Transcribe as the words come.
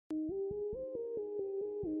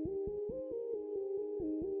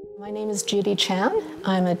My name is Judy Chan.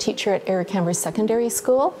 I'm a teacher at Eric-Camber Secondary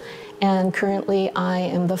School, and currently I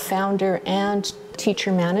am the founder and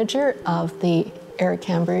teacher manager of the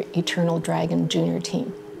Eric-Camber Eternal Dragon junior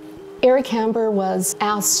team. Eric-Camber was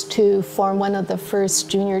asked to form one of the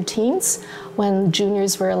first junior teams when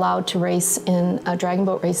juniors were allowed to race in dragon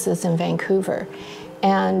boat races in Vancouver.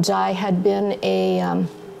 And I had been a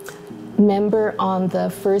member on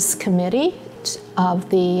the first committee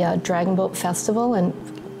of the Dragon Boat Festival in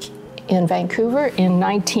Vancouver in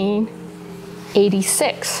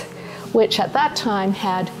 1986, which at that time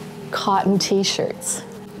had cotton t-shirts.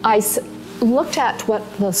 I looked at what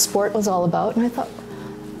the sport was all about and I thought,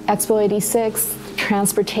 Expo 86,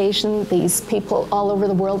 transportation, these people all over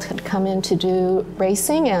the world had come in to do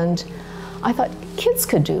racing, and I thought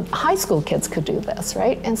high school kids could do this,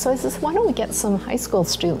 right? And so I said, why don't we get some high school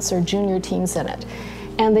students or junior teams in it?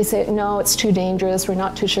 And they say, no, it's too dangerous. We're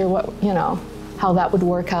not too sure what, how that would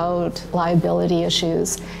work out, liability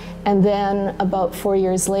issues. And then about 4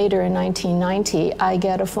 years later in 1990, I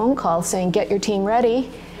get a phone call saying, get your team ready,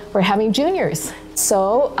 we're having juniors.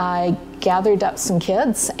 So I gathered up some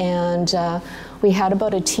kids, and we had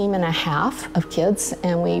about a team and a half of kids,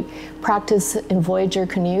 and we practiced in Voyager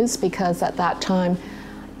canoes because at that time,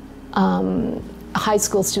 high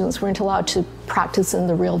school students weren't allowed to practice in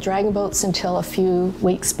the real dragon boats until a few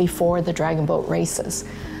weeks before the dragon boat races.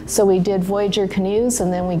 So we did Voyager canoes,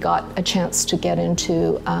 and then we got a chance to get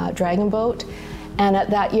into dragon boat. And at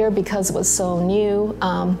that year, because it was so new,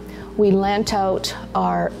 we lent out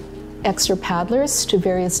our extra paddlers to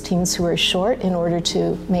various teams who were short in order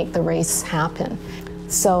to make the race happen.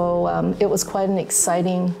 So it was quite an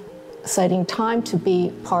exciting time to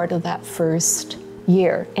be part of that first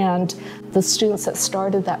year. And the students that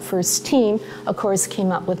started that first team, of course,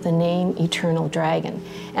 came up with the name Eternal Dragon.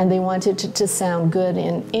 And they wanted it to sound good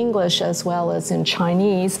in English as well as in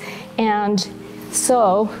Chinese. And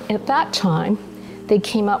so at that time, they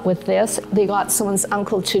came up with this. They got someone's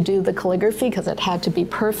uncle to do the calligraphy because it had to be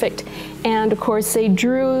perfect. And of course, they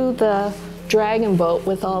drew the dragon boat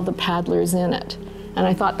with all the paddlers in it. And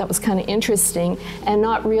I thought that was kind of interesting, and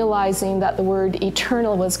not realizing that the word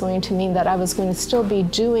eternal was going to mean that I was going to still be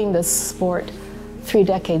doing this sport 3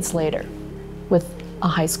 decades later with a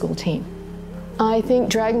high school team. I think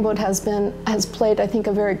dragon boat has played, I think,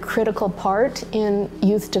 a very critical part in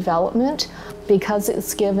youth development because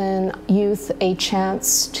it's given youth a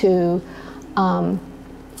chance to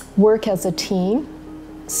work as a team,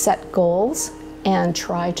 set goals, and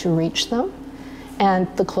try to reach them. And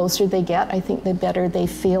the closer they get, I think the better they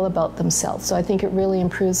feel about themselves. So I think it really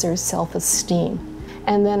improves their self-esteem.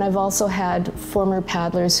 And then I've also had former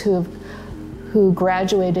paddlers who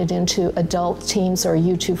graduated into adult teams or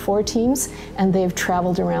U24 teams, and they've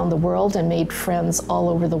traveled around the world and made friends all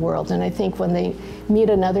over the world. And I think when they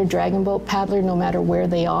meet another dragon boat paddler, no matter where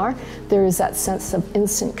they are, there is that sense of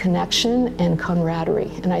instant connection and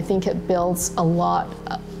camaraderie. And I think it builds a lot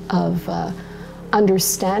of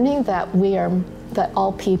understanding that that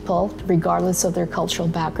all people, regardless of their cultural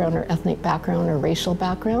background or ethnic background or racial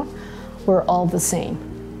background, we're all the same.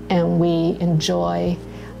 And we enjoy,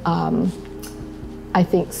 I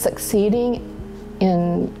think, succeeding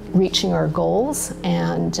in reaching our goals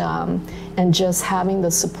and just having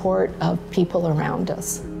the support of people around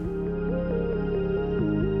us.